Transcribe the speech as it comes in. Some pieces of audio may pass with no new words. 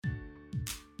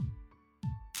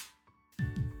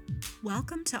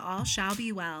Welcome to All Shall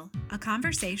Be Well, a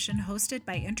conversation hosted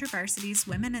by InterVarsity's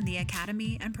Women in the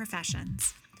Academy and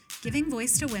Professions, giving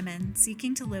voice to women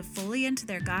seeking to live fully into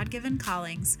their God-given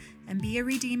callings and be a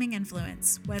redeeming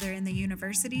influence, whether in the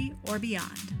university or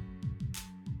beyond.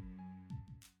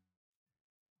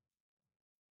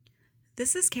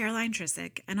 This is Caroline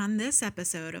Trisick, and on this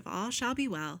episode of All Shall Be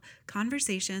Well,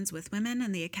 Conversations with Women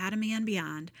in the Academy and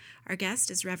Beyond, our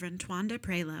guest is Reverend Twanda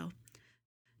Prelo.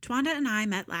 Twanda and I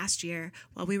met last year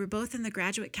while we were both in the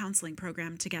graduate counseling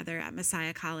program together at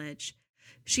Messiah College.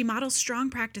 She models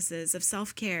strong practices of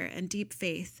self-care and deep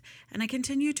faith, and I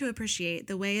continue to appreciate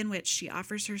the way in which she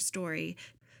offers her story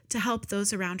to help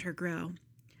those around her grow.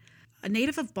 A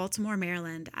native of Baltimore,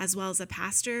 Maryland, as well as a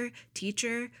pastor,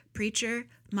 teacher, preacher,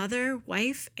 mother,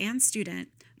 wife, and student,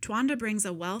 Twanda brings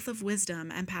a wealth of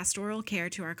wisdom and pastoral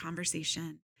care to our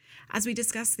conversation as we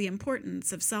discuss the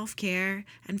importance of self-care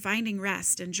and finding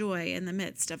rest and joy in the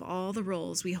midst of all the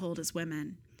roles we hold as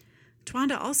women.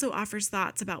 Twanda also offers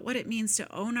thoughts about what it means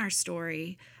to own our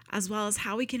story, as well as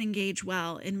how we can engage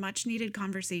well in much-needed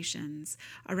conversations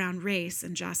around race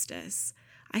and justice.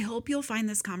 I hope you'll find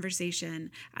this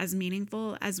conversation as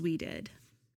meaningful as we did.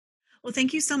 Well,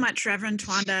 thank you so much, Reverend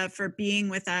Twanda, for being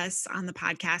with us on the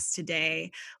podcast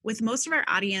today. With most of our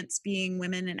audience being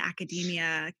women in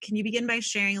academia, can you begin by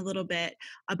sharing a little bit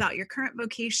about your current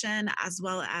vocation as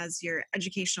well as your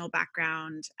educational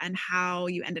background and how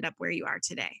you ended up where you are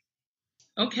today?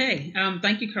 Okay.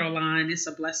 Thank you, Caroline. It's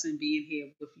a blessing being here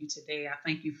with you today. I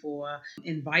thank you for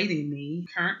inviting me.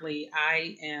 Currently,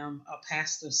 I am a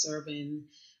pastor serving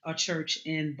a church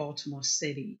in Baltimore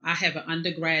City. I have an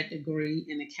undergrad degree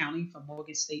in accounting from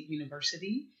Morgan State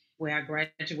University, where I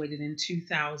graduated in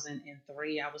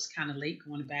 2003. I was kind of late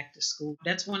going back to school.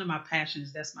 That's one of my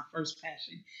passions. That's my first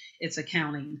passion. It's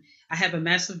accounting. I have a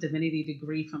Master of Divinity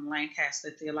degree from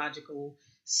Lancaster Theological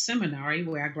Seminary,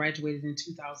 where I graduated in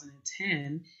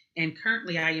 2010. And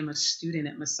currently, I am a student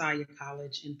at Messiah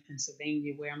College in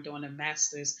Pennsylvania, where I'm doing a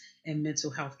master's in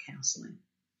mental health counseling.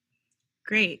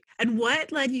 Great. And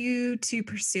what led you to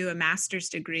pursue a master's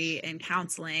degree in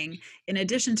counseling in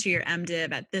addition to your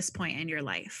MDiv at this point in your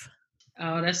life?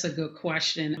 Oh, that's a good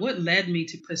question. What led me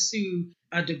to pursue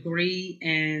a degree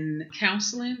in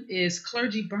counseling is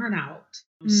clergy burnout.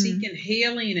 Seeking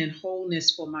healing and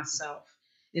wholeness for myself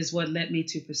is what led me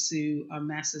to pursue a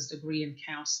master's degree in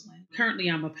counseling. Currently,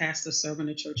 I'm a pastor serving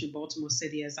a church in Baltimore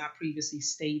City, as I previously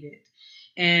stated.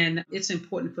 And it's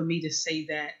important for me to say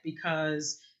that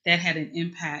because that had an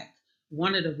impact.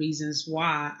 One of the reasons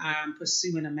why I'm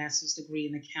pursuing a master's degree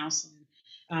in counseling.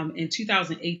 In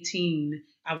 2018,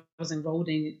 I was enrolled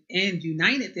in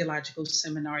United Theological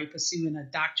Seminary pursuing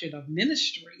a doctorate of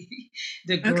ministry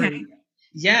degree. Okay.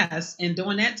 Yes. And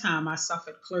during that time, I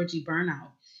suffered clergy burnout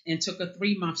and took a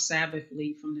 3-month Sabbath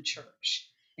leave from the church.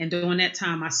 And during that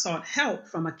time, I sought help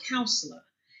from a counselor.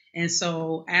 And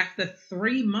so after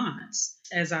 3 months,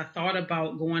 as I thought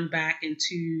about going back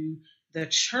into the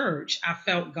church, I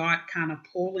felt God kind of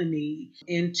pulling me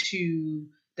into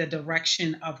the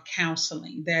direction of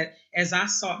counseling. That as I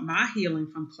sought my healing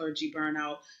from clergy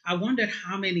burnout, I wondered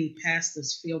how many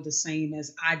pastors feel the same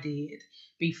as I did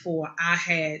before I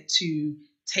had to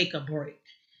take a break.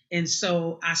 And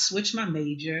so I switched my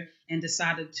major and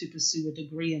decided to pursue a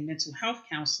degree in mental health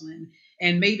counseling.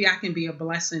 And maybe I can be a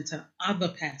blessing to other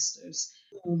pastors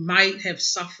who might have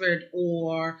suffered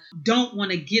or don't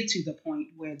want to get to the point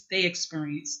where they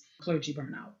experience clergy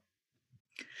burnout.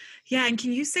 Yeah. And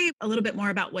can you say a little bit more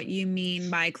about what you mean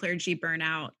by clergy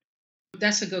burnout?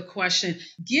 That's a good question.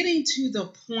 Getting to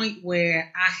the point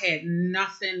where I had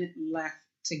nothing left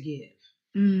to give.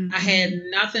 Mm-hmm. I had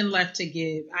nothing left to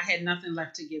give. I had nothing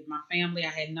left to give my family. I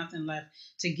had nothing left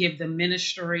to give the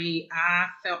ministry. I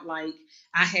felt like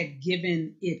I had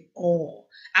given it all.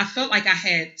 I felt like I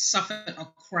had suffered a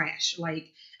crash,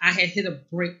 like I had hit a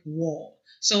brick wall.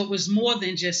 So it was more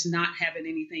than just not having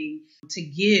anything to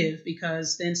give,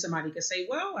 because then somebody could say,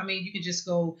 well, I mean, you can just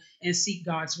go and seek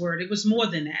God's word. It was more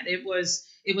than that. It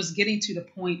was getting to the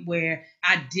point where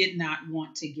I did not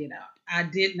want to get up. I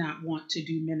did not want to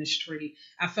do ministry.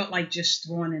 I felt like just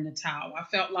throwing in the towel. I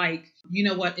felt like, you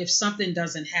know what, if something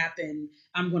doesn't happen,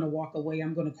 I'm going to walk away.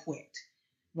 I'm going to quit.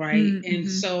 Right. Mm-hmm. And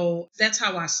so that's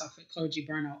how I suffered clergy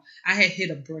burnout. I had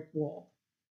hit a brick wall.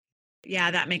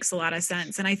 Yeah, that makes a lot of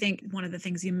sense. And I think one of the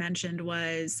things you mentioned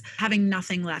was having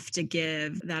nothing left to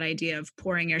give, that idea of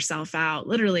pouring yourself out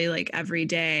literally like every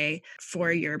day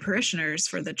for your parishioners,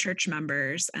 for the church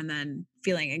members, and then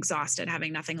feeling exhausted,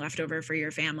 having nothing left over for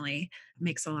your family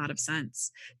makes a lot of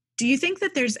sense. Do you think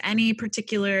that there's any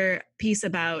particular piece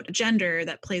about gender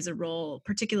that plays a role,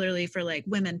 particularly for like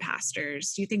women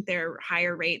pastors? Do you think there are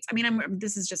higher rates? I mean,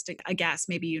 this is just a guess.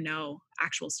 Maybe you know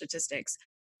actual statistics,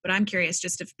 but I'm curious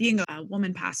just if being a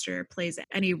woman pastor plays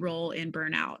any role in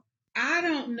burnout. I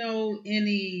don't know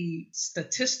any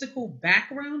statistical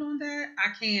background on that. I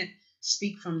can't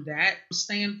speak from that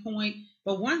standpoint.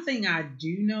 But one thing I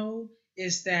do know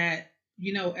is that,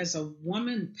 as a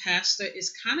woman pastor,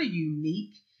 it's kind of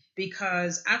unique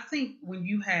because I think when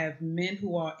you have men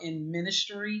who are in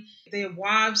ministry, their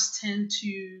wives tend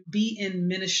to be in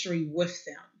ministry with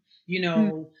them.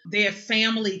 Mm, Their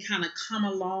family kind of come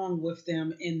along with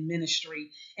them in ministry.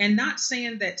 And not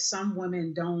saying that some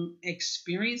women don't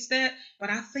experience that, but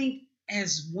I think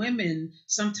as women,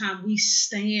 sometimes we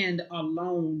stand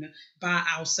alone by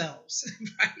ourselves,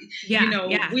 right? yeah,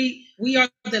 yeah, We are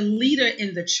the leader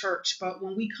in the church, but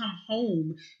when we come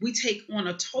home, we take on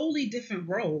a totally different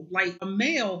role. Like a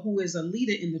male who is a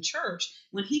leader in the church,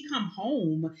 when he come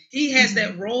home, he has mhm,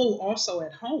 that role also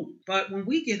at home. But when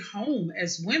we get home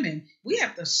as women, we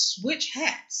have to switch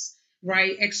hats,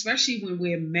 right? Especially when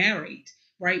we're married,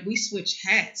 right? We switch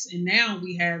hats. And now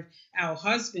we have our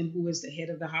husband, who is the head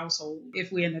of the household,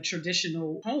 if we're in a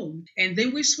traditional home. And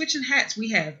then we're switching hats.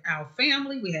 We have our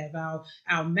family, we have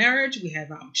our marriage, we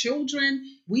have our children.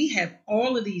 We have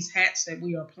all of these hats that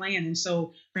we are playing. And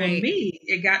so for right. me,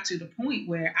 it got to the point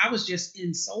where I was just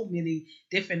in so many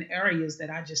different areas that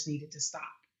I just needed to stop.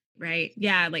 Right.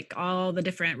 Yeah, like all the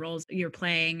different roles you're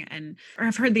playing or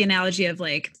I've heard the analogy of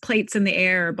like plates in the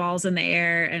air or balls in the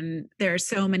air and there are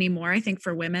so many more I think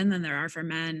for women than there are for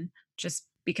men just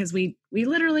because we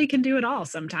literally can do it all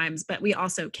sometimes, but we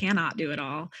also cannot do it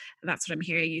all. And that's what I'm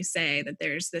hearing you say that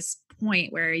there's this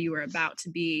point where you were about to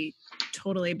be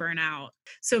totally burnt out.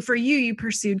 So for you, you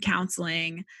pursued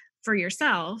counseling for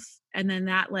yourself and then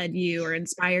that led you or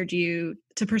inspired you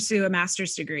to pursue a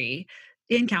master's degree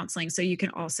in counseling so you can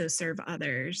also serve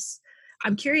others.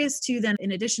 I'm curious too, then,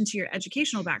 in addition to your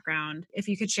educational background, if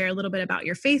you could share a little bit about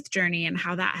your faith journey and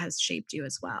how that has shaped you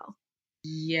as well.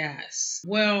 Yes.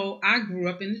 Well, I grew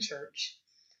up in the church.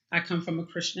 I come from a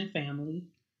Christian family,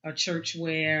 a church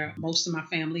where most of my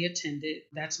family attended.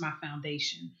 That's my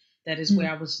foundation. That is Mm,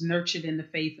 where I was nurtured in the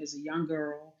faith as a young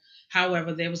girl.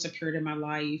 However, there was a period in my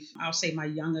life, I'll say my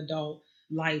young adult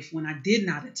life, when I did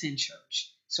not attend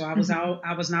church. So mhm.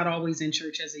 I was not always in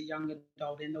church as a young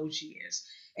adult in those years.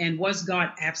 And was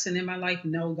God absent in my life?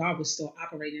 No, God was still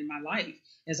operating in my life.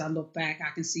 As I look back,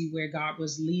 I can see where God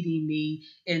was leading me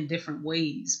in different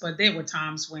ways. But there were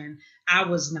times when I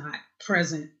was not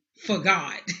present for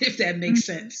God, if that makes Mhm.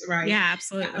 sense, right? Yeah,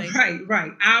 absolutely. Right,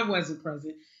 right. I wasn't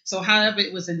present. So, however,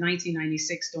 it was in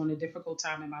 1996 during a difficult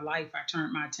time in my life, I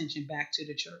turned my attention back to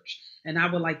the church. And I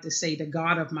would like to say the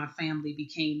God of my family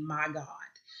became my God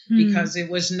Mm, because it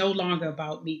was no longer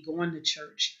about me going to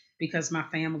church because my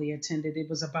family attended. It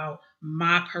was about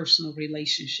my personal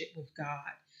relationship with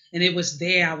God. And it was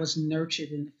there I was nurtured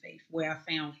in the faith, where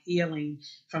I found healing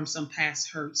from some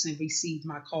past hurts and received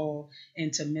my call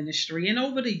into ministry. And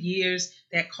over the years,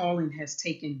 that calling has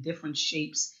taken different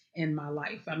shapes in my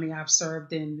life. I mean, I've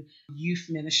served in youth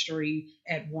ministry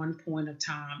at one point of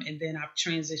time, and then I've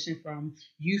transitioned from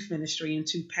youth ministry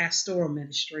into pastoral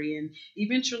ministry. And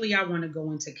eventually, I want to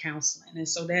go into counseling. And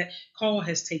so that call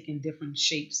has taken different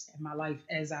shapes in my life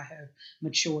as I have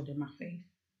matured in my faith.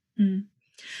 mm.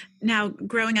 Now,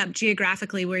 growing up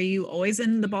geographically, were you always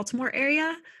in the Baltimore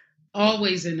area?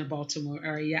 Always in the Baltimore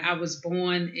area. I was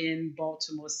born in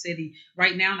Baltimore City.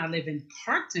 Right now, I live in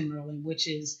Parkton, Maryland, which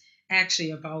is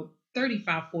actually about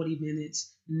 35, 40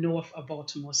 minutes north of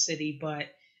Baltimore City, but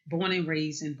born and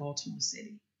raised in Baltimore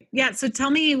City. Yeah, so tell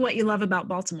me what you love about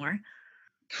Baltimore.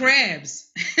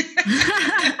 Crabs.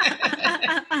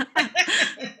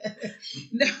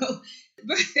 No,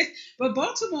 but, but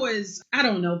Baltimore is, I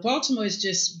don't know, Baltimore is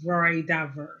just very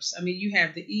diverse. I mean, you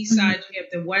have the east Mhm. side, you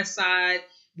have the west side,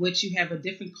 which you have a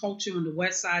different culture on the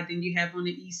west side than you have on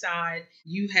the east side.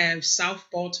 You have South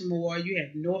Baltimore, you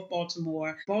have North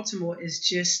Baltimore. Baltimore is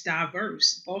just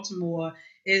diverse. Baltimore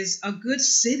is a good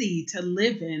city to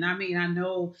live in. I mean, I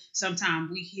know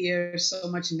sometimes we hear so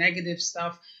much negative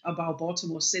stuff about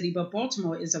Baltimore City, but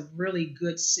Baltimore is a really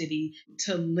good city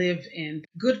to live in.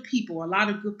 Good people, a lot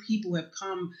of good people have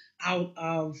come out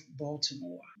of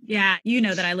Baltimore. Yeah, you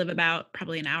know that I live about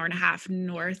probably an hour and a half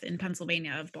north in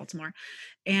Pennsylvania of Baltimore.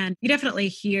 And you definitely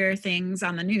hear things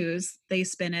on the news. They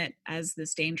spin it as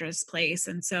this dangerous place.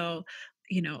 And so,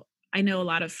 you know, I know a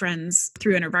lot of friends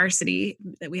through InterVarsity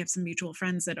that we have some mutual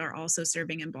friends that are also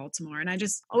serving in Baltimore. And I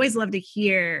just always love to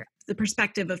hear the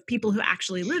perspective of people who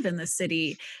actually live in the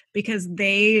city, because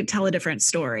they tell a different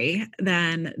story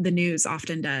than the news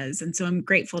often does. And so I'm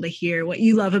grateful to hear what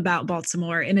you love about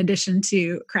Baltimore in addition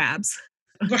to crabs.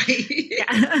 Right.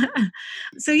 Yeah.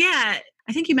 So yeah,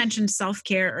 I think you mentioned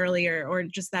self-care earlier, or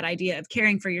just that idea of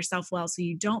caring for yourself well so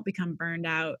you don't become burned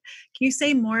out. Can you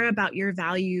say more about your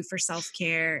value for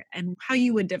self-care and how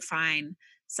you would define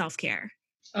self-care?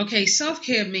 Okay, self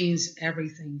care means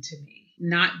everything to me,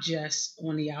 not just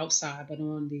on the outside, but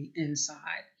on the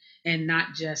inside, and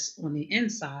not just on the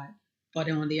inside, but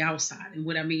on the outside. And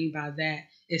what I mean by that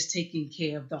is taking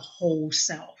care of the whole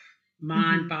self,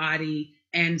 mind, Mhm. body,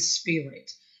 and spirit.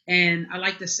 And I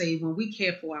like to say, when we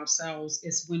care for ourselves,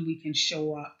 it's when we can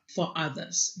show up for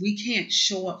others. We can't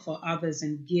show up for others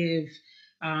and give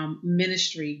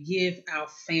ministry, give our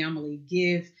family,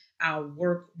 give our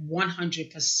work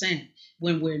 100%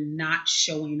 when we're not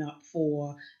showing up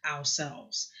for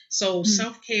ourselves. So Mm.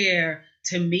 self-care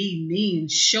to me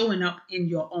means showing up in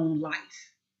your own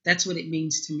life. That's what it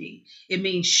means to me. It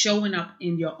means showing up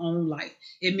in your own life.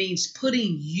 It means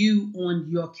putting you on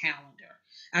your calendar.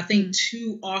 I think Mm.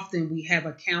 too often we have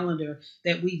a calendar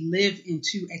that we live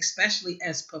into, especially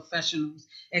as professionals,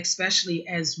 especially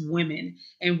as women,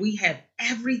 and we have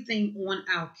everything on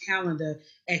our calendar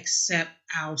except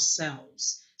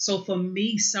ourselves. So for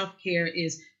me, self care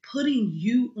is putting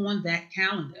you on that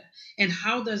calendar. And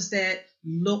how does that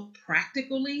look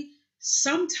practically?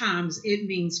 Sometimes it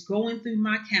means going through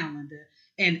my calendar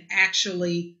and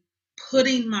actually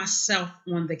putting myself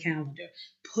on the calendar,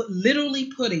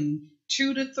 literally putting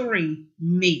 2 to 3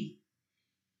 me,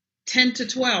 10 to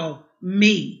 12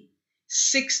 me,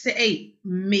 6 to 8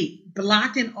 me,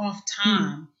 blocking off Mm.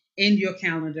 time in your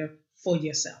calendar for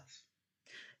yourself.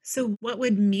 So, what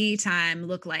would me time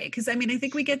look like? Because I mean, I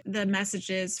think we get the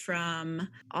messages from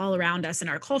all around us in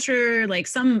our culture. Like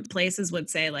some places would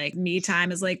say, like, me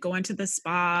time is like going to the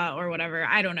spa or whatever.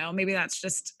 I don't know. Maybe that's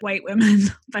just white women,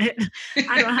 but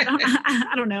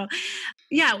I don't know.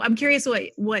 Yeah, I'm curious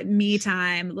what me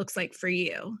time looks like for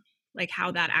you, like how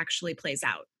that actually plays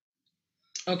out.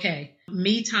 Okay,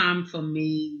 me time for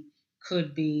me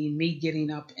could be me getting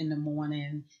up in the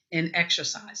morning and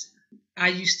exercising. I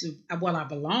used to, well, I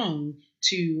belong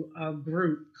to a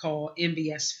group called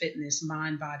MBS Fitness,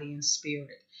 Mind, Body, and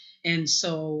Spirit. And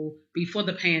so before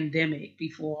the pandemic,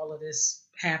 before all of this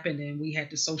happened and we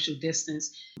had to social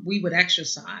distance, we would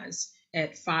exercise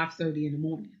at 5:30 in the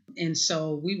morning. And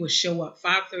so we would show up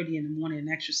 5:30 in the morning and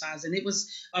exercise. And it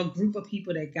was a group of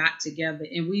people that got together,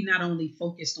 and we not only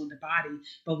focused on the body,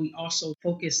 but we also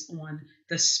focused on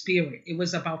the spirit. It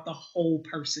was about the whole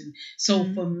person. So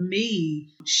Mm. for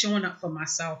me, showing up for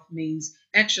myself means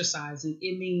exercising.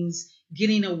 It means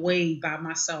getting away by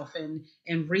myself and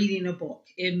reading a book.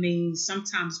 It means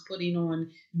sometimes putting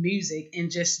on music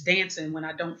and just dancing when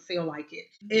I don't feel like it.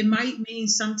 It might mean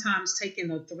sometimes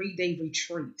taking a 3 day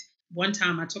retreat. One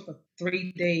time I took a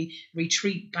 3 day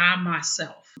retreat by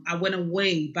myself. I went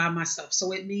away by myself.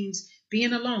 So it means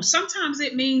being alone. Sometimes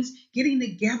it means getting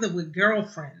together with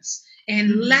girlfriends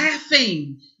and Mhm.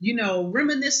 laughing,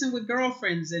 reminiscing with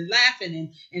girlfriends and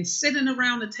laughing and sitting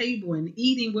around the table and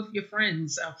eating with your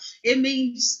friends. It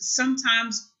means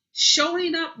sometimes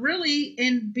showing up really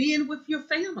and being with your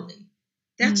family. Mm.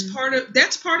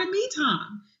 That's part of me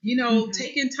time. Mhm.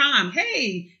 Taking time.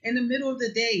 Hey, in the middle of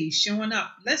the day, showing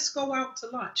up. Let's go out to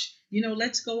lunch.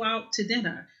 Let's go out to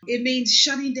dinner. It means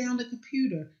shutting down the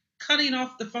computer, cutting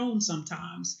off the phone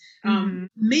sometimes. Mhm.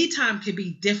 Me time can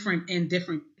be different and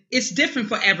different. It's different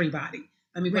for everybody.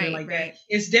 Let me put it Right, like that. right.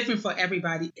 It's different for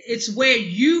everybody. It's where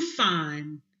you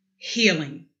find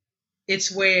healing.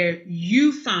 It's where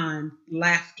you find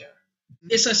laughter.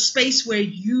 It's a space where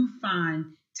you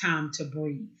find time to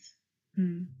breathe.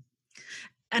 Mm.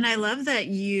 And I love that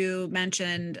you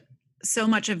mentioned so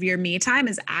much of your me time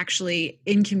is actually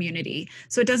in community.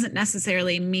 So it doesn't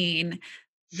necessarily mean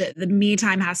that the me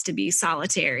time has to be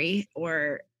solitary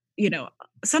or, you know,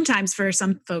 sometimes for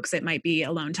some folks it might be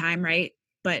alone time, right?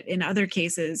 But in other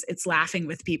cases, it's laughing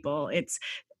with people. It's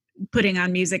putting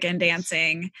on music and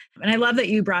dancing. And I love that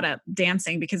you brought up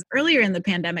dancing because earlier in the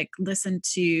pandemic, listened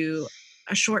to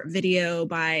a short video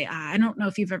by, I don't know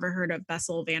if you've ever heard of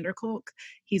Bessel van der Kolk.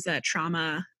 He's a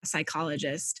trauma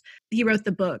psychologist. He wrote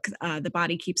the book, The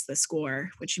Body Keeps the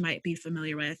Score, which you might be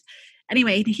familiar with.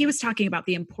 Anyway, he was talking about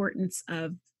the importance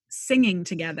of singing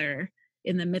together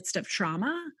in the midst of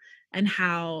trauma and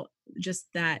how just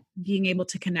that being able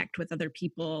to connect with other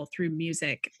people through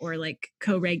music or like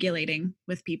co-regulating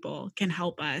with people can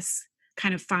help us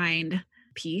kind of find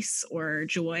peace or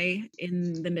joy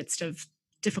in the midst of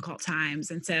difficult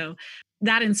times. And so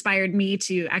that inspired me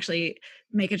to actually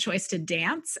make a choice to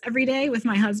dance every day with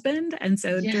my husband. And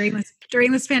so Yeah.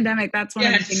 during this pandemic, that's one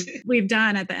of the Yes. things we've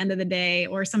done at the end of the day,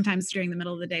 or sometimes during the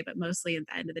middle of the day, but mostly at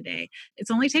the end of the day.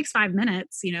 It only takes 5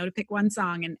 minutes, to pick one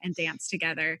song and dance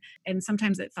together. And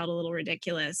sometimes it felt a little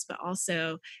ridiculous, but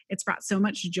also it's brought so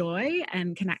much joy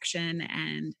and connection,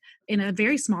 and in a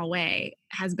very small way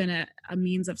has been a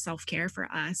means of self-care for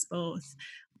us both.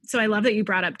 So I love that you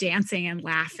brought up dancing and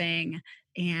laughing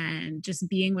and just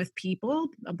being with people,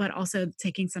 but also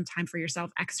taking some time for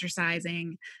yourself,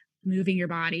 exercising, moving your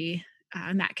body,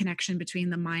 and that connection between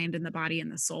the mind and the body and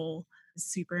the soul is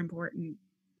super important.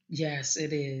 Yes,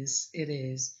 it is. It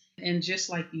is. And just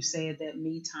like you said, that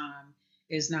me time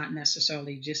is not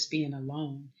necessarily just being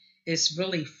alone. It's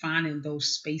really finding those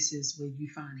spaces where you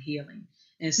find healing.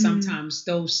 And Mm. sometimes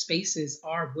those spaces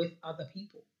are with other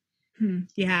people.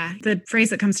 Yeah. The phrase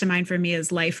that comes to mind for me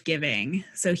is life giving.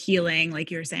 So, healing,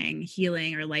 like you're saying,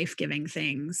 healing or life giving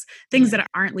things Yeah. that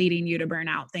aren't leading you to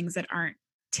burnout, things that aren't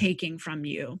taking from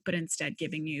you, but instead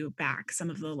giving you back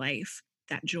some of the life,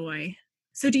 that joy.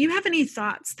 So, do you have any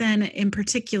thoughts then in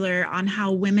particular on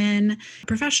how women,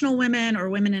 professional women or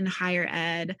women in higher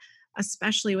ed,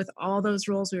 especially with all those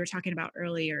roles we were talking about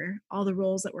earlier, all the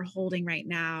roles that we're holding right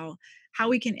now, how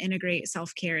we can integrate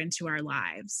self care into our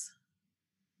lives?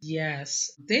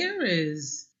 Yes. There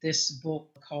is this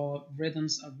book called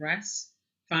Rhythms of Rest,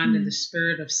 Finding the Mm.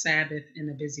 Spirit of Sabbath in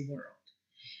a Busy World.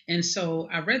 And so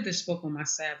I read this book on my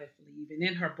Sabbath leave. And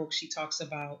in her book, she talks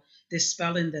about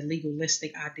dispelling the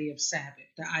legalistic idea of Sabbath,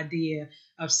 the idea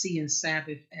of seeing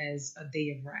Sabbath as a day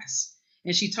of rest.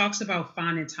 And she talks about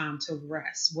finding time to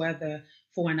rest, whether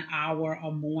for an hour,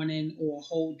 a morning, or a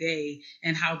whole day,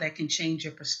 and how that can change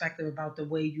your perspective about the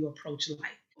way you approach life.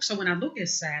 So when I look at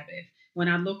Sabbath, when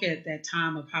I look at that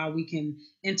time of how we can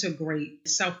integrate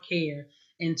self care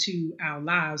into our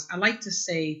lives, I like to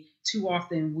say too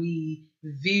often we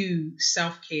view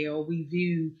self care or we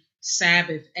view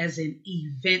Sabbath as an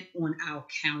event on our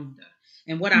calendar.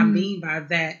 And what I Mm. mean by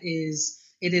that is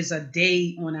it is a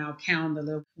day on our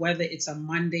calendar, whether it's a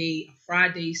Monday, a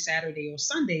Friday, Saturday, or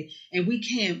Sunday. And we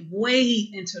can't wait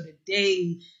until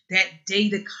that day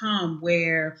to come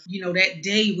where, that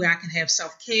day where I can have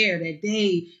self care, that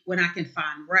day when I can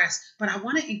find rest. But I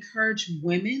want to encourage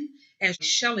women, as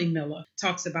Shelley Miller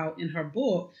talks about in her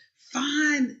book,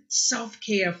 find self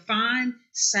care, find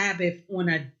Sabbath on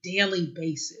a daily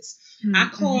basis. I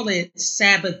Mm-hmm. call it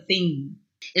Sabbath theme.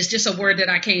 It's just a word that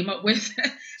I came up with.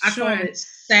 I call Sure. it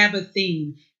Sabbath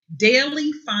theme.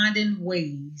 Daily finding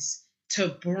ways to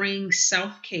bring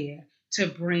self care, to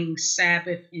bring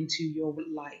Sabbath into your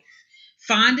life.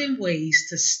 Finding ways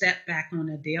to step back on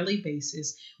a daily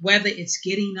basis, whether it's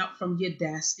getting up from your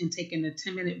desk and taking a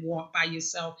 10-minute walk by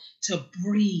yourself to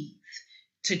breathe,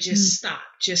 to Mm. just stop,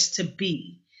 just to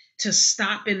be, to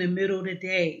stop in the middle of the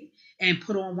day and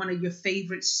put on one of your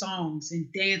favorite songs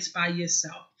and dance by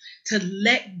yourself, to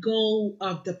let go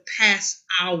of the past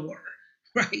hour,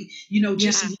 right?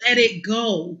 Just Yeah. let it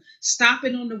go.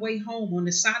 Stopping on the way home on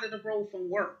the side of the road from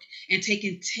work and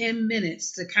taking 10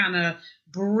 minutes to kind of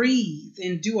breathe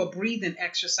and do a breathing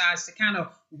exercise to kind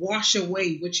of wash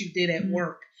away what you did at Mm.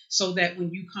 work so that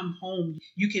when you come home,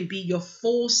 you can be your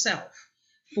full self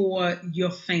for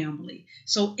your family.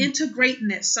 So integrating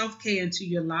that self-care into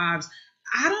your lives,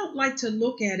 I don't like to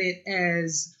look at it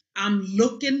as I'm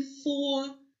looking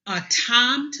for a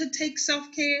time to take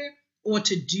self-care or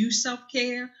to do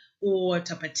self-care or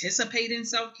to participate in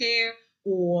self-care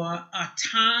or a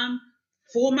time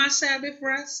for my Sabbath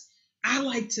rest. I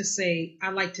like to say I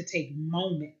like to take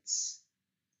moments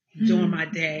during Mm. my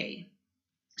day,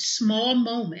 small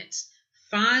moments.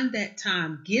 Find that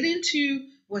time. Get into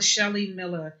what Shelley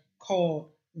Miller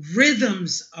called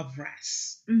rhythms of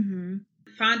rest. Mm-hmm.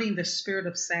 Finding the spirit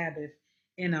of Sabbath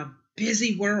in a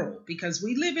busy world, because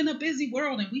we live in a busy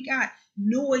world and we got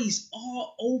noise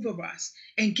all over us.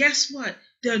 And guess what?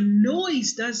 The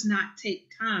noise does not take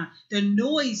time. The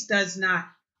noise does not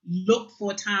look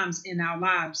for times in our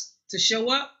lives to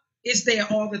show up. It's there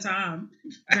all the time.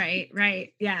 Right,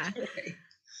 right. Yeah. Right.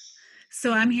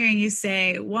 So I'm hearing you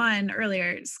say, one,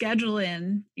 earlier, schedule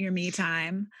in your me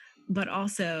time, but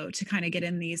also to kind of get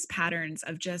in these patterns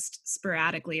of just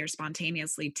sporadically or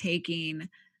spontaneously taking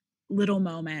little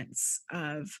moments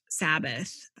of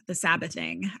Sabbath, the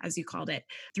Sabbathing, as you called it,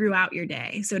 throughout your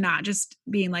day. So not just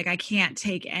being like, I can't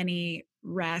take any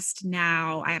rest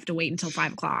now. I have to wait until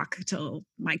 5 o'clock till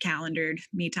my calendared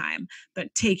me time,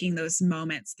 but taking those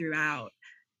moments throughout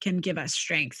can give us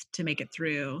strength to make it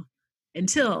through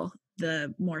until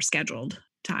the more scheduled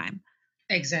time.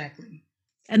 Exactly.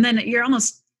 And then you're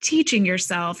almost teaching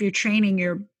yourself, you're training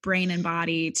your brain and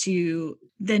body to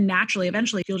then naturally,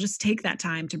 eventually, if you'll just take that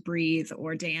time to breathe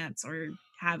or dance or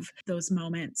have those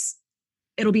moments,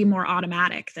 it'll be more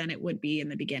automatic than it would be in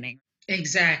the beginning.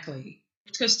 Exactly.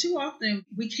 Because too often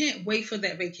we can't wait for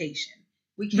that vacation.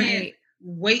 We can't Right.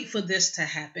 wait for this to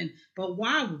happen. But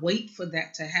why wait for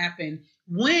that to happen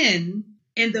when,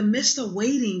 in the midst of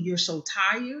waiting, you're so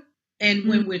tired? And Mm.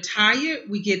 when we're tired,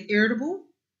 we get irritable.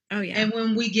 Oh, yeah. And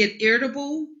when we get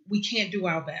irritable, we can't do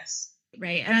our best.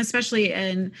 Right. And especially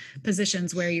in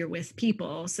positions where you're with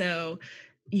people. So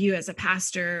you as a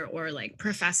pastor or like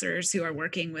professors who are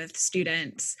working with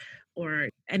students or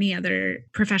any other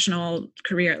professional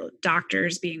career,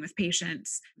 doctors being with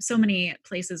patients, so many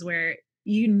places where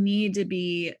you need to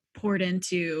be poured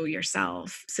into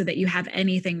yourself so that you have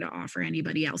anything to offer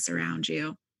anybody else around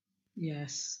you.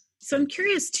 Yes. So I'm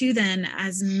curious too, then,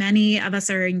 as many of us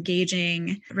are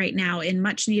engaging right now in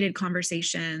much needed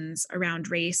conversations around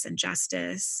race and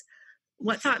justice,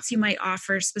 what thoughts you might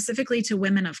offer specifically to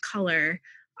women of color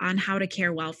on how to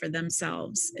care well for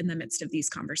themselves in the midst of these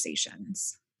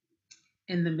conversations?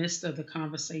 In the midst of the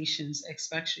conversations,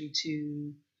 especially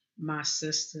to my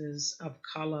sisters of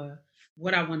color,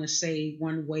 what I want to say,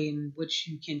 one way in which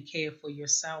you can care for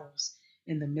yourselves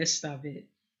in the midst of it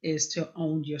is to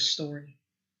own your story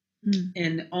Mm.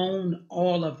 and own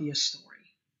all of your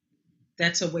story.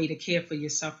 That's a way to care for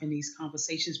yourself in these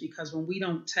conversations, because when we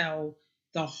don't tell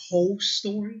the whole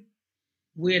story,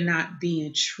 we're not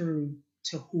being true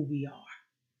to who we are.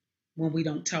 When we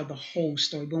don't tell the whole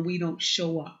story, when we don't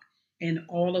show up in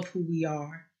all of who we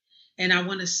are. And I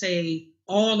want to say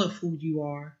all of who you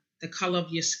are, the color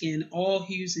of your skin, all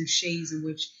hues and shades in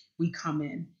which we come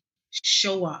in.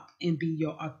 Show up and be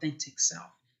your authentic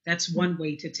self. That's one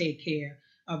way to take care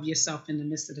of yourself in the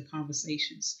midst of the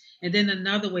conversations. And then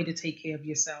another way to take care of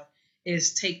yourself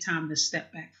is take time to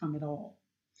step back from it all.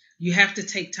 You have to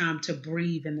take time to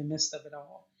breathe in the midst of it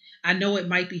all. I know it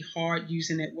might be hard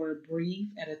using that word breathe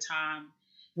at a time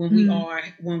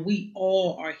Mm. when we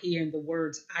all are hearing the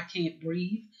words I can't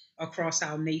breathe across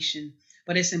our nation,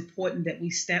 but it's important that we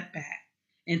step back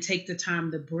and take the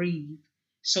time to breathe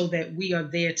so that we are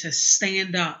there to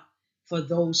stand up for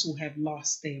those who have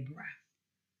lost their breath.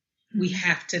 We Mm.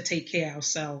 have to take care of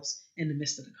ourselves in the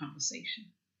midst of the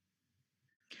conversation.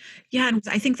 Yeah, and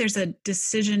I think there's a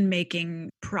decision-making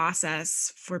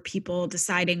process for people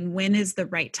deciding when is the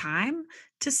right time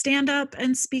to stand up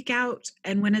and speak out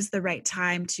and when is the right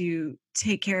time to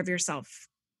take care of yourself.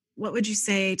 What would you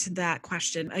say to that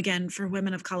question? Again, for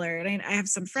women of color, and I have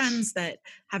some friends that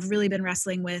have really been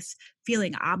wrestling with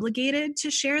feeling obligated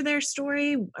to share their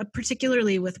story,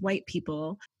 particularly with white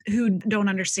people who don't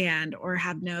understand or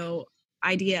have no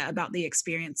idea about the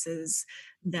experiences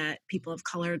that people of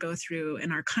color go through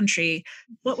in our country.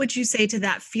 What would you say to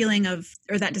that feeling of,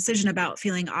 or that decision about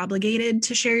feeling obligated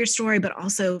to share your story, but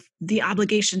also the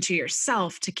obligation to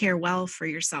yourself to care well for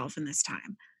yourself in this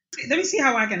time? Let me see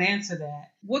how I can answer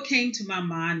that. What came to my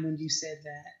mind when you said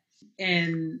that?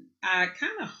 And I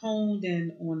kind of honed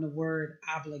in on the word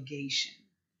obligation.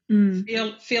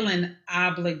 Mm. Feeling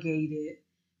obligated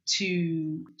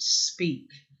to speak.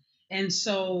 And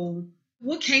so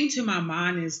what came to my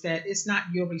mind is that it's not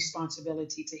your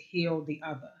responsibility to heal the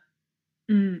other,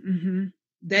 Mm-hmm.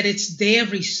 that it's their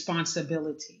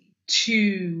responsibility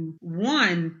to,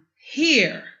 one,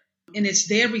 hear, and it's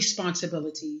their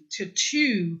responsibility to,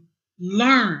 two,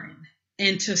 learn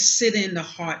and to sit in the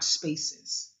heart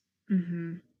spaces.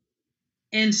 Mm-hmm.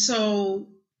 And so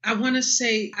I want to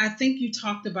say, I think you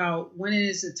talked about when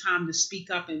is it time to speak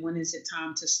up and when is it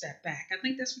time to step back. I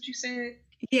think that's what you said.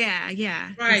 Yeah,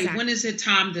 Right. exactly. When is it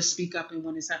time to speak up and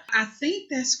when is that? I think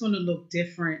that's going to look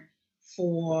different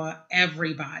for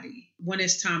everybody when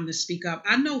it's time to speak up.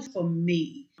 I know for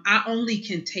me, I only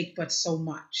can take but so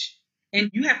much. And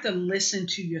you have to listen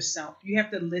to yourself. You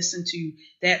have to listen to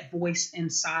that voice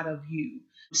inside of you.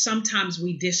 Sometimes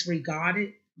we disregard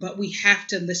it, but we have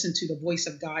to listen to the voice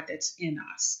of God that's in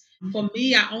us. For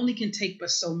me, I only can take but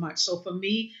so much. So for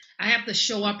me, I have to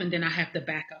show up and then I have to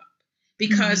back up.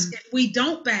 Because Mm-hmm. if we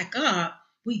don't back up,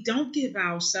 we don't give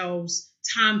ourselves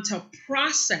time to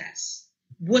process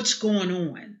what's going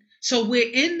on. So we're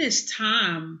in this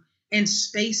time and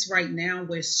space right now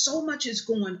where so much is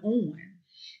going on.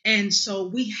 And so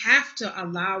we have to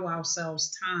allow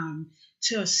ourselves time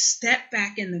to step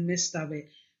back in the midst of it,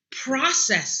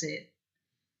 process it,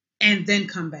 and then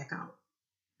come back out.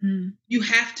 Mm. You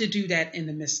have to do that in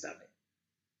the midst of it.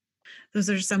 Those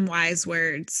are some wise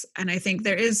words. And I think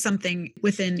there is something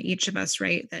within each of us,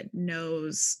 right, that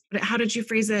knows. How did you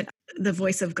phrase it? The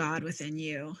voice of God within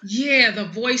you. Yeah, the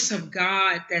voice of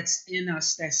God that's in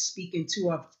us, that's speaking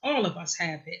to us. All of us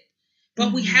have it,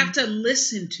 but we Mm-hmm. have to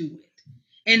listen to it.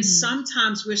 And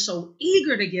sometimes we're so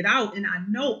eager to get out. And I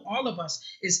know all of us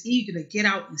is eager to get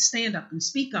out and stand up and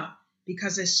speak up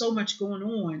because there's so much going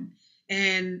on.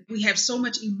 And we have so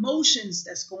much emotions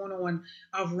that's going on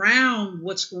around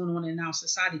what's going on in our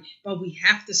society. But we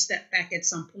have to step back at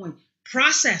some point,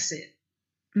 process it,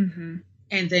 Mm-hmm.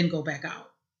 and then go back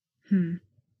out. Hmm.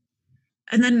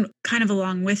 And then kind of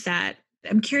along with that,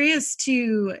 I'm curious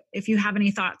to if you have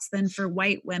any thoughts then for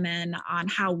white women on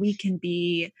how we can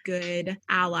be good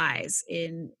allies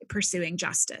in pursuing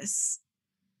justice.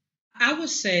 I would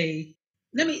say,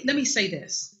 let me say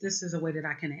this. This is a way that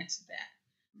I can answer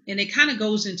that. And it kind of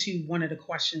goes into one of the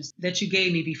questions that you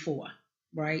gave me before,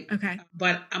 right? Okay.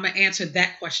 But I'm going to answer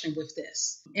that question with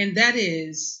this. And that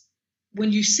is,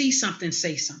 when you see something,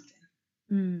 say something.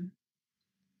 Mm.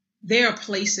 There are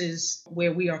places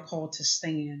where we are called to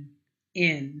stand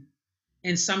in,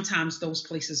 and sometimes those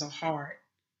places are hard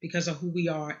because of who we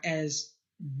are as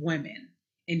women.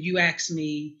 And you asked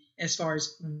me as far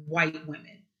as white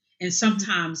women. And Mm-hmm.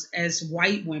 sometimes as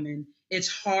white women, it's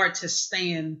hard to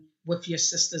stand with your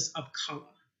sisters of color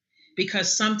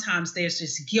because sometimes there's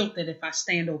this guilt that if I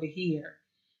stand over here,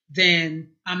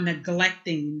 then I'm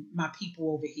neglecting my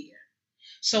people over here.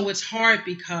 So it's hard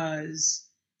because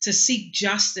to seek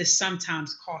justice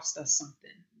sometimes costs us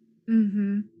something.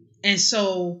 Mm-hmm. And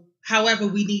so, however,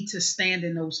 we need to stand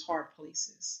in those hard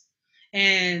places.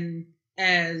 And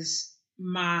as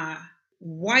my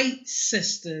white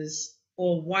sisters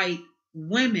or white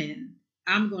women,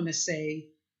 I'm going to say,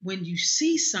 when you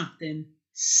see something,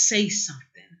 say something.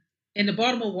 In the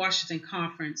Baltimore Washington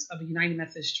Conference of the United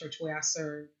Methodist Church where I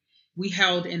serve, we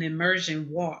held an immersion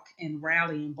walk and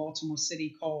rally in Baltimore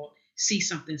City called See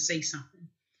Something, Say Something.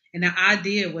 And the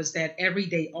idea was that every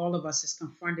day all of us is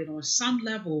confronted on some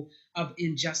level of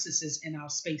injustices in our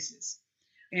spaces.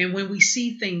 And when we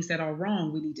see things that are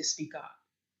wrong, we need to speak up.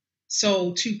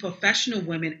 So, to professional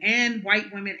women and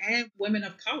white women and women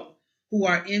of color who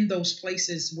are in those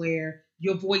places where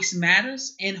your voice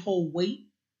matters and hold weight,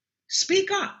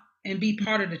 speak up and be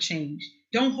part of the change.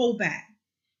 Don't hold back.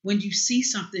 When you see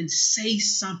something, say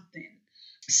something.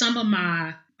 Some of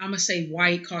my, I'm going to say,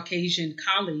 white Caucasian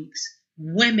colleagues,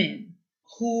 women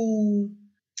who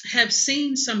have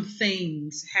seen some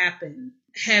things happen,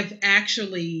 have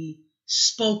actually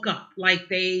spoke up. Like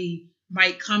they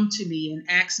might come to me and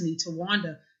ask me,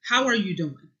 Tawanda, how are you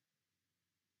doing?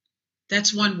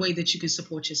 That's one way that you can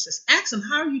support your sister. Ask them,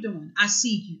 how are you doing? I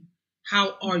see you.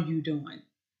 How are you doing?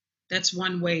 That's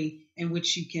one way in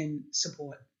which you can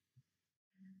support.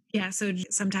 Yeah. So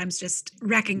sometimes just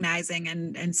recognizing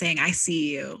and saying, I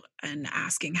see you and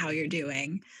asking how you're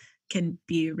doing can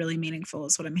be really meaningful,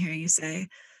 is what I'm hearing you say.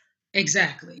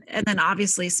 Exactly. And then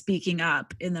obviously speaking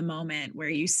up in the moment where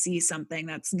you see something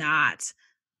that's not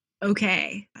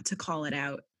okay to call it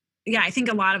out. Yeah, I think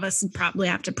a lot of us probably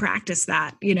have to practice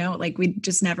that, like we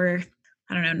just never,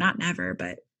 I don't know, not never,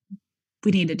 but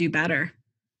we need to do better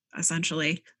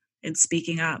essentially in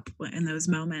speaking up in those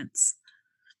moments.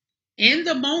 In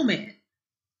the moment.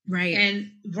 Right.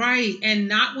 And right. And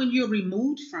not when you're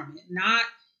removed from it. Not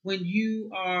when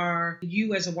you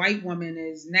as a white woman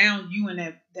is now you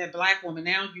and that black woman.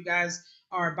 Now you guys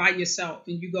are by yourself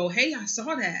and you go, hey, I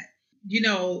saw that.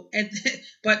 And,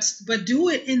 but do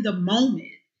it in the moment.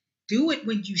 Do it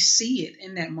when you see it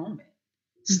in that moment.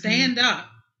 Mm-hmm. Stand up.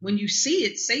 When you see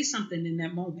it, say something in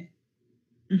that moment.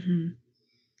 Mm-hmm.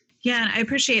 Yeah, and I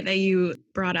appreciate that you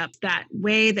brought up that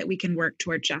way that we can work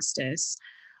toward justice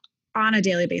on a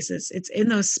daily basis. It's in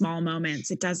those small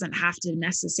moments. It doesn't have to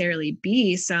necessarily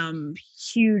be some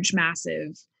huge,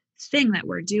 massive thing that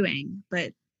we're doing,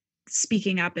 but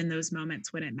speaking up in those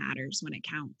moments when it matters, when it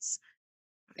counts.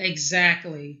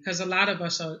 Exactly. Because a lot of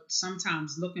us are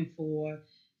sometimes looking for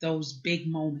those big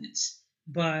moments.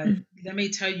 But Mhm. let me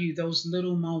tell you, those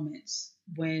little moments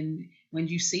when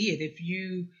you see it,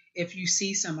 if you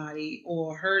see somebody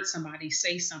or heard somebody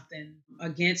say something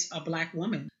against a black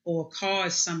woman or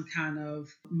cause some kind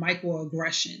of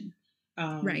microaggression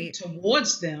Right.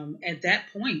 towards them at that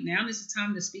point, now is the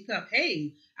time to speak up.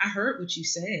 Hey, I heard what you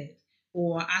said,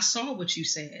 or I saw what you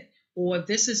said, or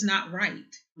this is not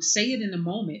right. Say it in the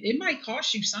moment. It might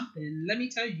cost you something. Let me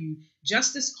tell you,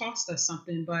 justice cost us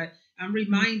something, but I'm Mm.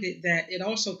 reminded that it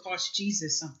also cost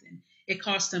Jesus something. It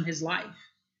cost him his life.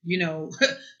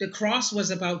 The cross was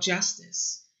about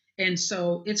justice. And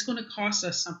so it's going to cost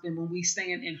us something when we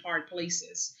stand in hard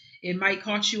places. It might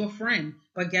cost you a friend,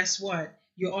 but guess what?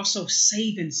 You're also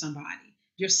saving somebody.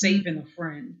 You're saving Mm. a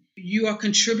friend. You are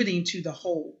contributing to the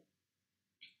whole.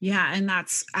 Yeah, and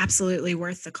that's absolutely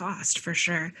worth the cost for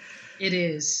sure. It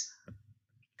is.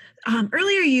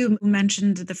 Earlier, you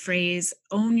mentioned the phrase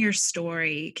own your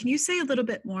story. Can you say a little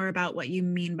bit more about what you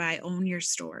mean by own your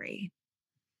story?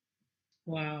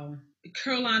 Wow.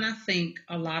 Caroline, I think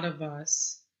a lot of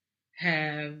us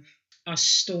have a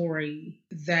story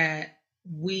that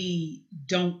we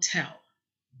don't tell.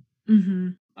 Hmm.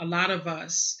 A lot of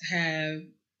us have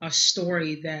a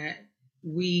story that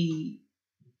we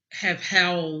have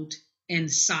held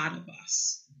inside of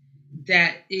us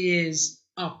that is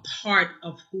a part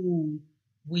of who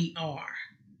we are.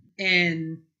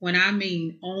 And when I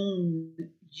mean own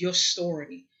your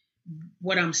story,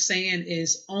 what I'm saying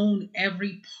is own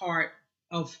every part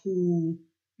of who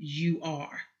you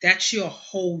are. That's your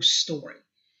whole story. Hmm.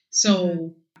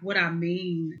 So, what I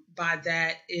mean by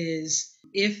that is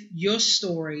if your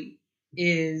story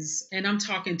is, and I'm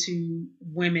talking to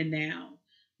women now,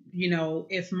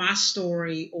 if my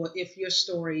story or if your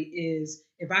story is,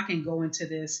 if I can go into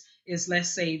this, is let's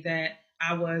say that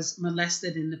I was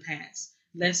molested in the past.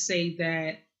 Let's say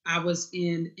that I was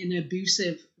in an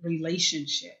abusive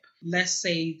relationship. Let's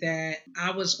say that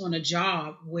I was on a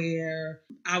job where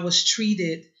I was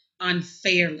treated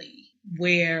unfairly,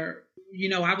 where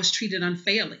I was treated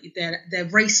unfairly, that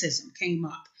racism came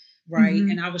up, right? Hmm.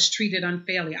 And I was treated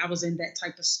unfairly. I was in that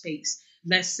type of space.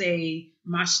 Let's say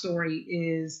my story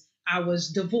is I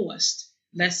was divorced.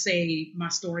 Let's say my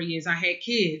story is I had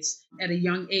kids at a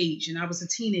young age and I was a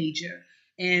teenager.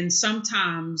 And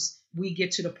sometimes we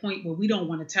get to the point where we don't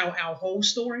want to tell our whole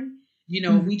story.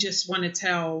 Hmm. We just want to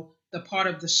tell the part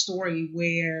of the story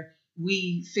where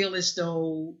we feel as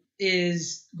though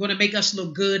is going to make us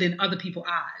look good in other people's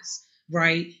eyes,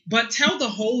 right? But tell the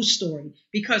whole story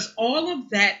because all of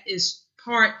that is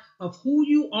part of who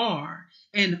you are,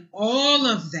 and all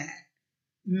of that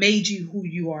made you who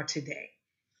you are today.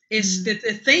 It's Hmm. that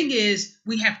the thing is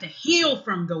we have to heal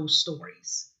from those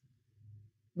stories,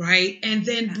 right? And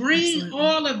then Yeah, bring absolutely.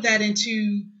 all of that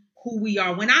into who we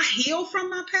are. When I heal from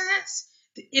my past,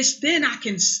 it's then I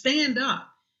can stand up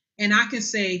and I can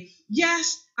say,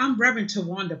 yes, I'm Reverend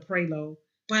Tawanda Prelo,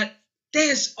 but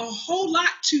there's a whole lot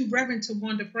to Reverend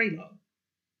Tawanda Prelo.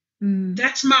 Mm.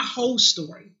 That's my whole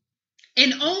story.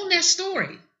 And own that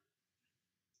story.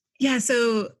 Yeah.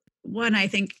 So, one, I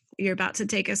think you're about to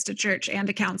take us to church and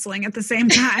to counseling at the same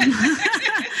time.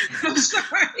 I'm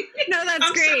sorry. No, that's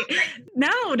I'm great. sorry.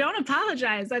 No, don't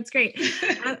apologize. That's great.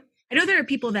 Uh, I know there are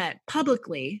people that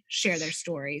publicly share their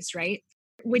stories, right?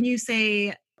 When you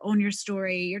say own your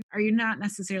story, are you not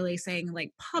necessarily saying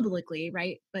like publicly,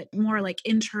 right? But more like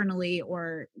internally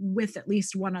or with at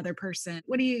least one other person?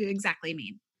 What do you exactly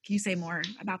mean? Can you say more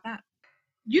about that?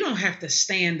 You don't have to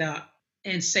stand up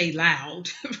and say loud,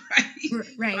 right?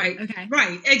 Right. Right, Okay.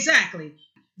 right, exactly.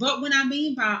 But when I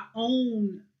mean by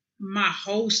own my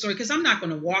whole story, because I'm not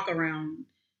going to walk around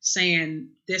saying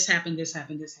this happened, this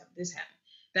happened, this happened, this happened.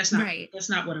 That's not Right. that's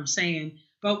not what I'm saying.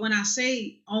 But when I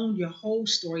say own your whole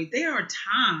story, there are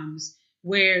times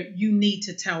where you need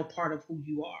to tell part of who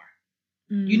you are.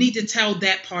 You Mm, need to tell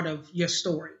that part of your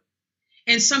story.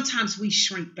 And sometimes we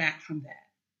shrink back from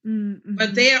that. mm, But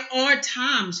mhm, there are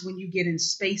times when you get in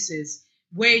spaces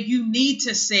where you need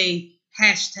to say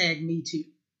hashtag me too.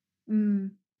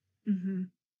 mm, mhm,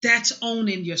 That's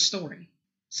owning your story.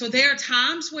 So there are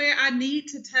times where I need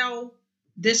to tell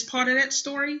this part of that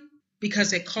story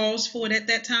because it calls for it at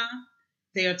that time.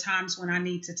 There are times when I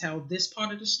need to tell this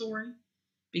part of the story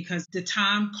because the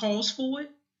time calls for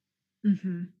it.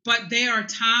 mhm, But there are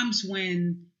times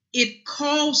when it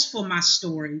calls for my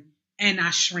story and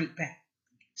I shrink back.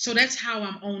 So that's how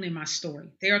I'm owning my story.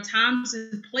 There are times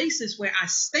and places where I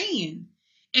stand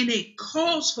and it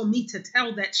calls for me to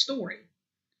tell that story,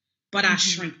 but I mhm.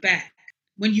 shrink back.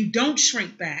 When you don't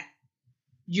shrink back,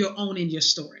 you're owning your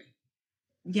story.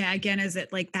 Yeah, again, is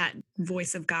it like that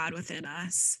voice of God within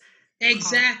us call,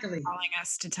 Exactly. calling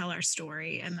us to tell our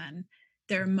story? And then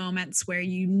there are moments where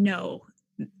you know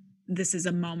this is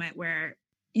a moment where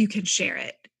you can share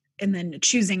it. And then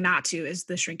choosing not to is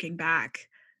the shrinking back,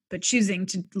 but choosing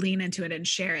to lean into it and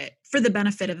share it for the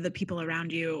benefit of the people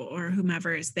around you or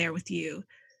whomever is there with you,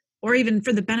 or even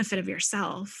for the benefit of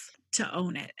yourself to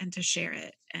own it and to share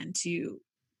it and to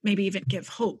maybe even give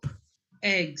hope.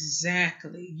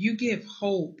 Exactly. You give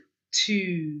hope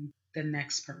to the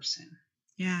next person.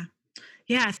 Yeah.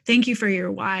 Yeah. Thank you for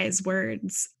your wise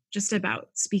words just about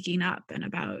speaking up and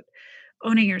about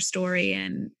owning your story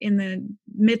and in the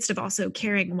midst of also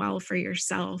caring well for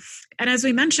yourself. And as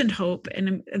we mentioned, hope,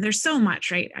 and there's so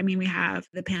much, right? I mean, we have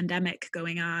the pandemic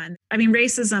going on. I mean,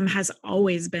 racism has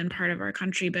always been part of our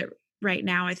country, but right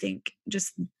now, I think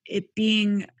just it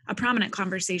being a prominent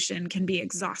conversation can be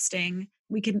exhausting.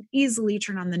 We can easily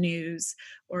turn on the news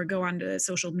or go onto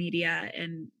social media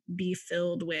and be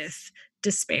filled with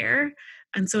despair.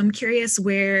 And so I'm curious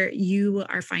where you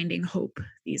are finding hope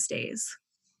these days.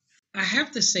 I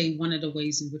have to say, one of the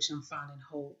ways in which I'm finding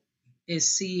hope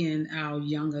is seeing our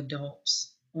young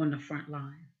adults on the front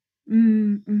line.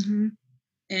 Mm-hmm.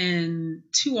 And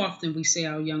too often we say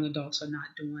our young adults are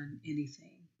not doing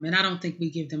anything. And I don't think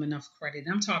we give them enough credit.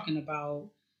 I'm talking about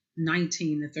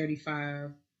 19 to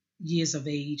 35 years of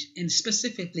age, and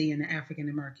specifically in the African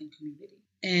American community.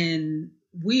 And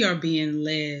we are being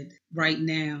led right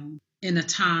now in a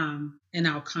time in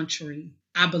our country,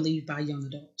 I believe, by young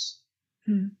adults.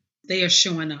 They are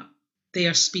showing up. They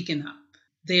are speaking up.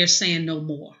 They are saying no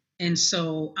more. And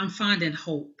so I'm finding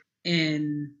hope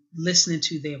in listening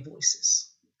to their voices.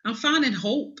 I'm finding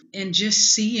hope in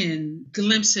just seeing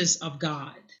glimpses of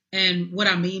God. And what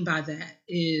I mean by that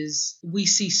is we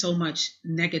see so much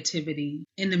negativity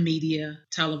in the media,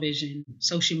 television,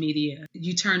 social media.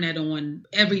 You turn that on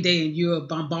every day and you're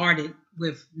bombarded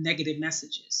with negative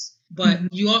messages.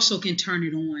 But you also can turn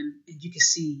it on and you can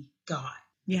see God.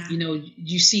 Yeah. You know,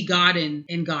 you see God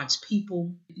in God's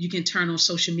people. You can turn on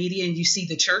social media and you see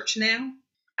the church now.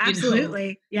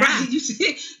 Absolutely. You know, right. You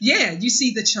see, you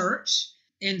see the church.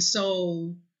 And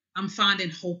so I'm finding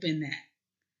hope in that.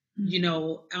 You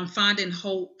know, I'm finding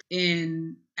hope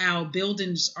in our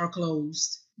buildings are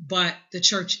closed, but the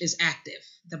church is active.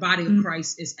 The body of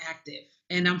Christ is active.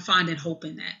 And I'm finding hope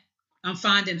in that. I'm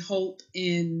finding hope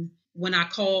in when I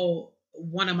call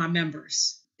one of my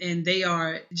members and they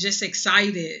are just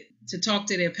excited to talk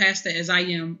to their pastor as I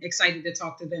am excited to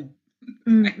talk to them.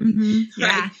 Mm-hmm.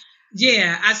 Yeah. Right?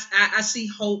 Yeah, I see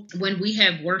hope when we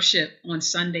have worship on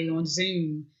Sunday on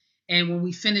Zoom. And when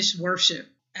we finish worship,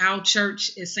 our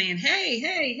church is saying,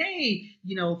 hey,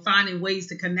 you know, finding ways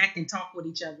to connect and talk with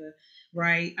each other,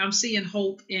 right? I'm seeing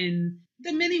hope in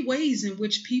the many ways in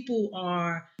which people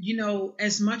are, you know,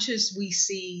 as much as we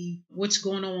see what's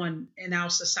going on in our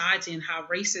society and how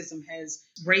racism has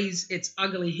raised its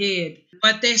ugly head,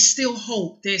 but there's still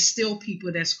hope. There's still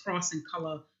people that's crossing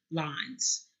color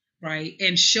lines, right?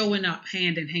 And showing up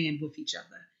hand in hand with each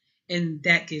other. And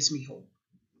that gives me hope.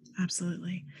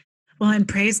 Absolutely. Well, and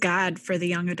praise God for the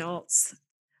young adults.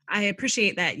 I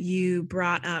appreciate that you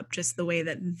brought up just the way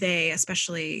that they,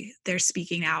 especially they're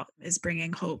speaking out, is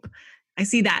bringing hope. I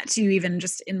see that too, even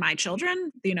just in my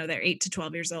children. You know, they're 8 to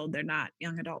 12 years old. They're not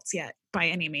young adults yet by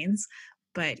any means,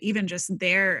 but even just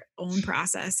their own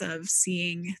process of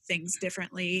seeing things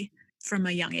differently from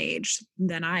a young age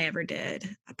than I ever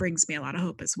did brings me a lot of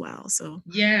hope as well. So,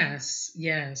 yes.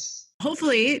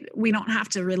 Hopefully, we don't have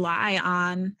to rely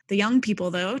on the young people,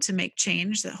 though, to make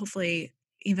change, that hopefully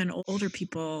even older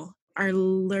people are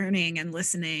learning and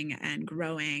listening and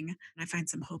growing. And I find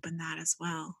some hope in that as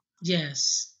well.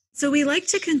 Yes. So we like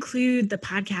to conclude the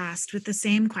podcast with the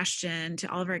same question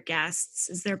to all of our guests.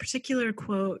 Is there a particular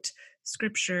quote,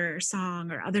 scripture,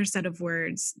 song, or other set of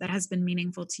words that has been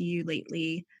meaningful to you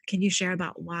lately? Can you share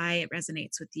about why it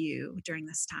resonates with you during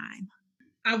this time?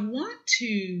 I want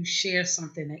to share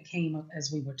something that came up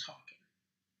as we were talking.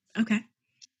 Okay.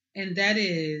 And that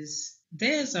is,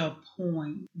 there's a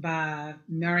poem by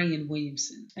Marianne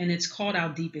Williamson, and it's called Our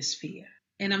Deepest Fear.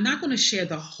 And I'm not going to share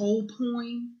the whole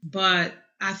poem, but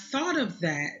I thought of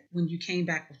that when you came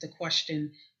back with the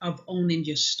question of owning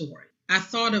your story. I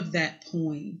thought of that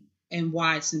poem and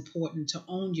why it's important to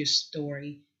own your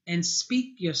story and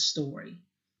speak your story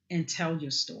and tell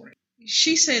your story.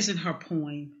 She says in her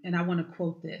poem, and I want to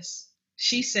quote this.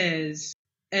 She says,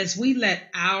 as we let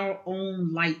our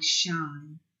own light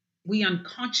shine, we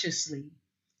unconsciously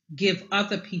give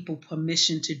other people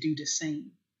permission to do the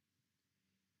same.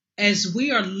 As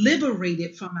we are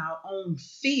liberated from our own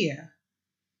fear,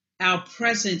 our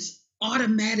presence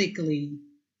automatically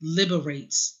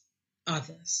liberates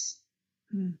others.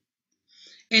 Mm.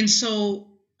 And so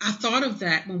I thought of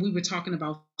that when we were talking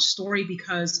about story,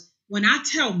 because when I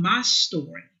tell my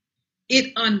story,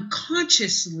 it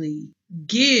unconsciously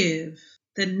give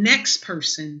the next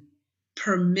person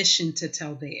permission to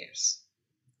tell theirs.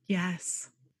 Yes.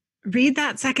 Read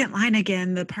that second line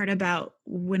again, the part about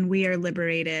when we are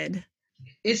liberated.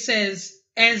 It says,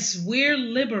 as we're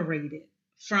liberated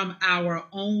from our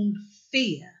own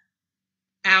fear,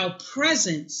 our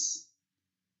presence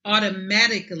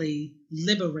automatically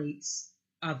liberates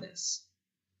others.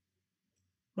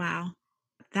 Wow.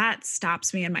 that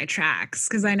stops me in my tracks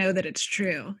because I know that it's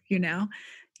true.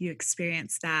 You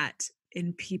experience that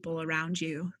in people around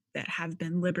you that have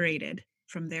been liberated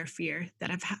from their fear, that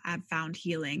have found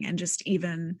healing, and just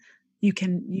even you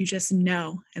just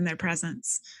know in their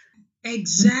presence.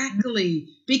 Exactly.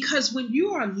 Because when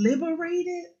you are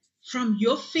liberated from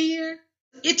your fear,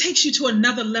 it takes you to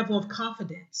another level of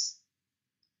confidence.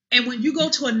 And when you go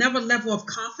to another level of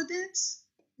confidence,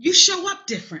 you show up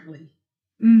differently.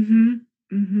 Mm-hmm.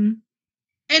 Mm-hmm.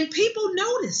 And people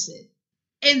notice it.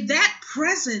 And that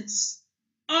presence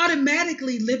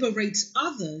automatically liberates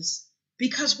others,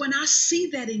 because when I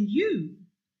see that in you,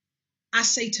 I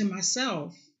say to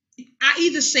myself, I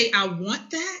either say, I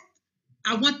want that,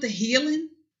 I want the healing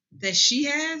that she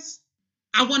has,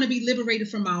 I want to be liberated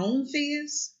from my own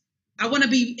fears, I want to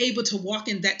be able to walk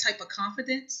in that type of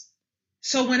confidence.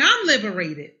 So when I'm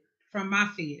liberated from my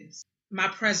fears, my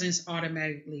presence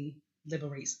automatically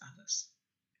liberates others.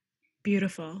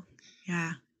 Beautiful.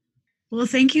 Yeah. Well,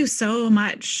 thank you so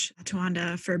much,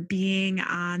 Tawanda, for being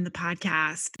on the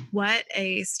podcast. What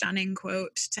a stunning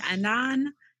quote to end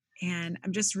on. And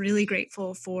I'm just really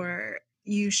grateful for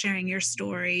you sharing your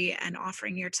story and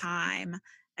offering your time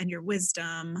and your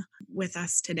wisdom with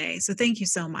us today. So thank you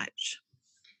so much.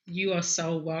 You are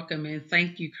so welcome. And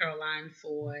thank you, Caroline,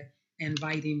 for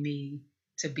inviting me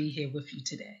to be here with you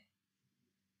today.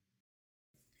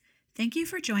 Thank you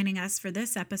for joining us for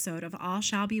this episode of All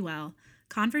Shall Be Well,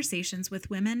 Conversations with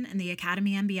Women in the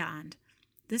Academy and Beyond.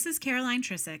 This is Caroline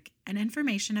Trisick, and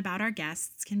information about our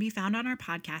guests can be found on our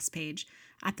podcast page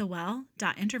at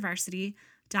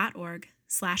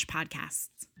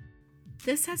thewell.intervarsity.org/podcasts.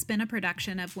 This has been a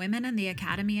production of Women in the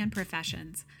Academy and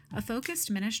Professions, a focused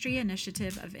ministry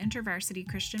initiative of InterVarsity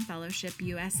Christian Fellowship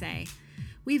USA.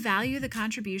 We value the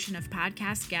contribution of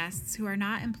podcast guests who are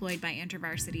not employed by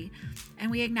InterVarsity, and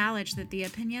we acknowledge that the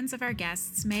opinions of our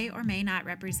guests may or may not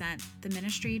represent the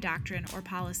ministry, doctrine, or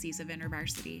policies of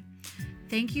InterVarsity.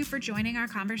 Thank you for joining our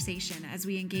conversation as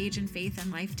we engage in faith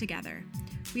and life together.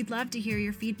 We'd love to hear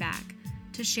your feedback.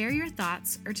 To share your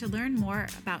thoughts or to learn more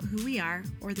about who we are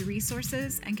or the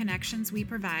resources and connections we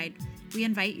provide, we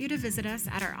invite you to visit us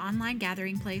at our online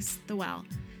gathering place, The Well.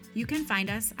 You can find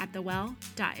us at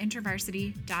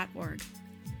thewell.intervarsity.org.